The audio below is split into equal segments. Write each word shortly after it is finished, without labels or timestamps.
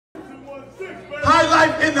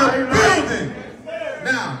Hilyfe in the building.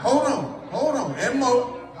 Now, hold on. And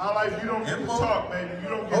Mo. Hilyfe, you don't get to talk, baby. You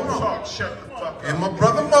don't get to talk. Shut the fuck up. And my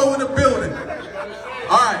brother Mo in the building.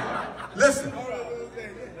 All right, listen.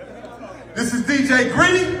 This is DJ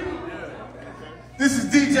Greedy. This is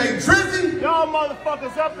DJ Drizzy. Y'all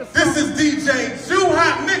motherfuckers up to This is DJ Jew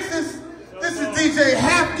Hot Mixes. This is DJ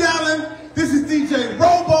Half Gallon. This is DJ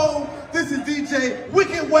Robo. This is DJ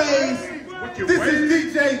Wicked Ways. This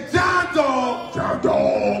is DJ John Dog.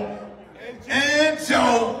 And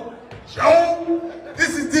Joe.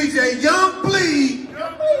 This is DJ Young Bleed.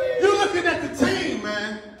 You're looking at the team,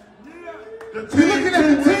 man. You're looking at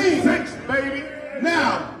the team. Baby.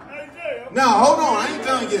 Now, hold on. I ain't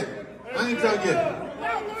done yet. Hey,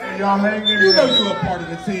 y'all hang in there. You know you're a part of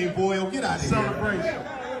the team, Boyle. Get out of here. Celebration.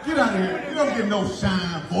 Get out of here. You don't get no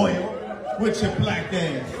shine, Boyle, with your black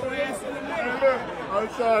ass. I'm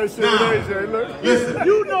sorry, AJ. Look. Listen.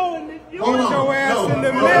 You know, you put your ass in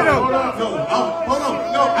the middle. Hold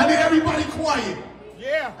on. No, I need everybody quiet.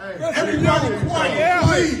 Yeah. Everybody quiet,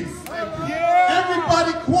 please. Yeah.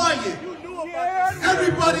 Everybody quiet.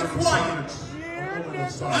 Everybody quiet.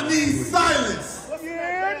 I need silence.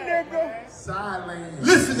 Yeah, nigga. Silence.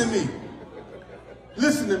 Listen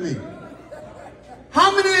to me.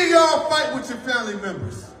 How many of y'all fight with your family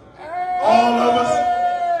members? All of us.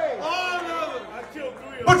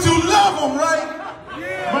 But you love them, right?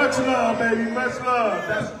 Yeah. Much love, baby. Much love.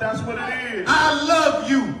 That's what it is. I love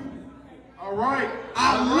you. All right.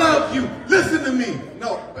 I love you. Listen to me.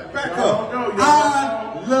 No, back up.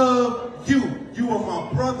 I love you. You are my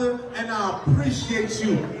brother, and I appreciate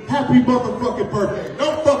you. Happy motherfucking birthday.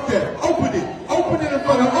 Don't fuck that. Open it. Open it in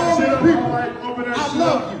front of all the people. I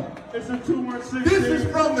love you. It's a 216. This is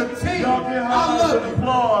from the team. Y'all get I high love you.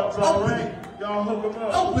 applause, all Open right? it. Y'all hook them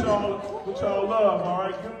up. Open with y'all love, all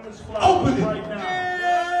right? Give them this flower Open it. right now.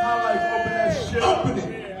 Hilyfe, open that shit. Open it.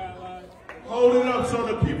 Hold it up so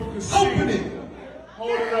the people can see. Open it.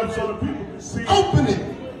 Hold it up so the people can see. Open it.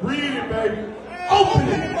 Read it, baby. Open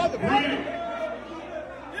it. Read it.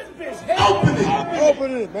 Open it.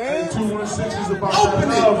 Open it, man. 216 is about Open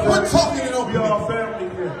that it. love, We're baby. talking it open We all it. family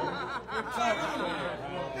here.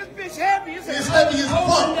 This bitch heavy. It's heavy as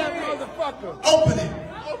fuck. That motherfucker. Open it.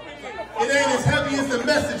 It ain't as heavy as the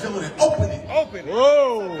message on it. Open it. Open it.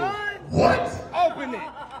 Whoa. What? Open it.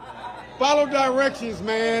 Follow directions,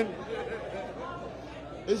 man.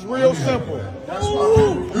 It's real simple. That's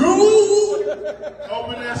why people Ooh.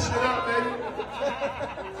 open that shit up, baby.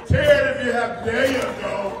 Tear it if you have. There you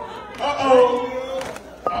go. Uh-oh.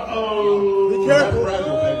 Be careful. That's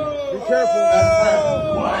fragile, baby. Be careful. That's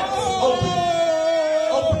fragile. What? Open it.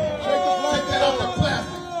 Open it. Take that off the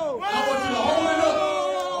plastic. I want you to hold it up.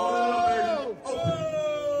 Hold it up, baby. Open it.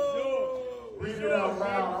 Read it out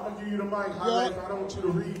loud. I'm gonna give you the mic, Hilyfe. I don't want you to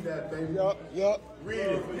read that, baby. Yup. Read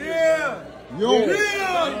it. Yeah.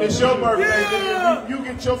 It's your birthday, nigga. You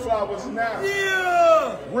get your flowers now.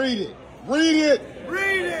 Yeah. Read it. Read it.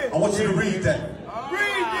 Read it. I want you to read that.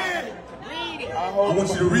 Read it. I I want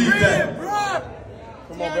you to read that. Bro.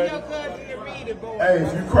 Come on, baby. Hey,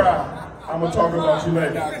 if you cry, I'm gonna talk about you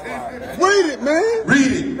later. Read it, man.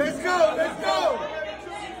 Read it. Let's go. Let's go.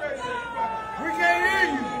 We can't hear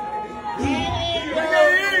you. We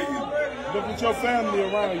can't hear you. Look at your family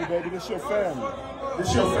around you, baby. This your family.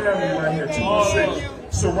 This your family right here.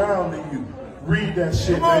 216 surrounding you. Read that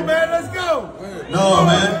shit, Come on, baby. man. Let's go. No,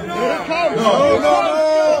 man. No.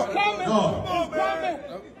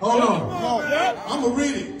 Hold on. I'm going to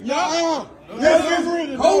read it.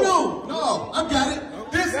 Hold on. No, I got it.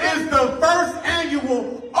 This is the first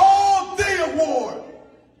annual All Day Award.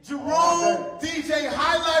 Jerome DeeJay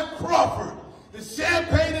Hilyfe Crawford. The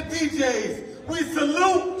champagne of DJs. We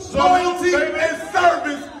salute loyalty and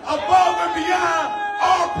service above and beyond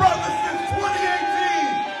our brothers since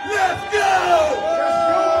 2018. Let's go!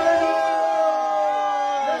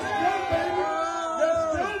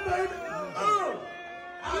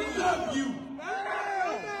 I love you.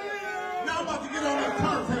 Now I'm about to get on that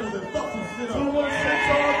turntable and fuck some shit up.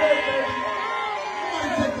 216 all day, baby.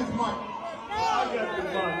 Somebody take this mic. I got the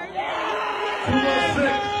money.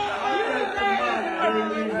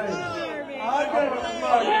 216. I got the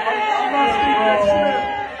money.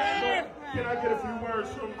 Can I get a few words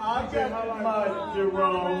from DeeJay Hilyfe,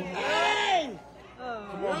 Jerome?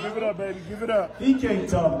 Come on, give it up, baby. Give it up. He can't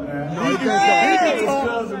talk, man. He can't talk. His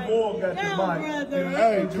cousin Boy got the mic.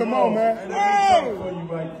 Hey, come on, man. Let me talk for you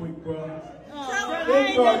right quick, bro.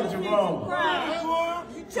 They call you Jerome. I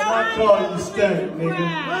call you Stank, nigga.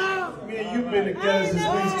 Me and you been together since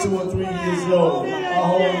at least 2 or 3 years old. Our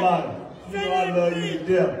whole life. You know I love you to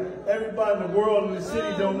death. Everybody in the world and the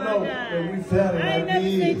city don't know that we family like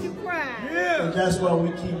we is. And that's why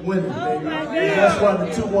we keep winning, baby. And that's why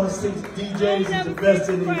the 216 DJs is the best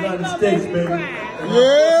in the United States, baby.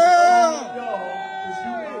 Yeah!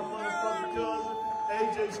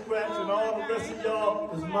 Scratch and all the rest of y'all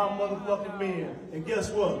is my motherfucking men. And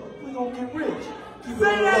guess what? We gonna get rich. Keep it on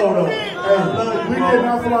the low though. Hey, I love you, we getting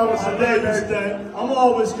our flowers today, you, Stank. I'm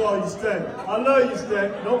always call you Stank. I love you,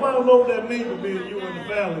 Stank. Nobody know what that means with me and you and the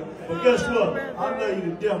family. But guess what? I love you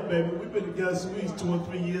to death, baby. We've been together since we was 2 and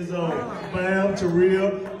 3 years old. Bam,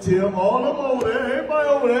 Terrell, Tim, all of them over there. Everybody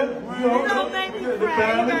over there. You know, the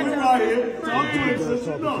family, we right here. Talk to him,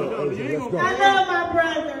 sister. No, you ain't gonna. I love my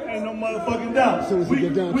brother. Ain't no motherfucking doubt. As soon as we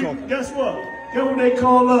get done talking. Guess what? Guess what they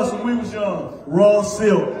call us when we was young? Raw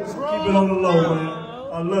silk. So keep it on the low, man.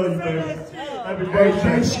 I love you, baby. Happy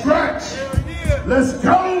birthday. Scratch. Let's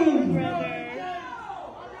go.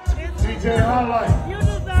 DeeJay Hilyfe. You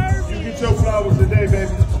deserve it. You get your flowers today,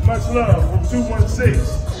 baby. Much love from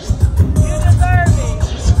 216.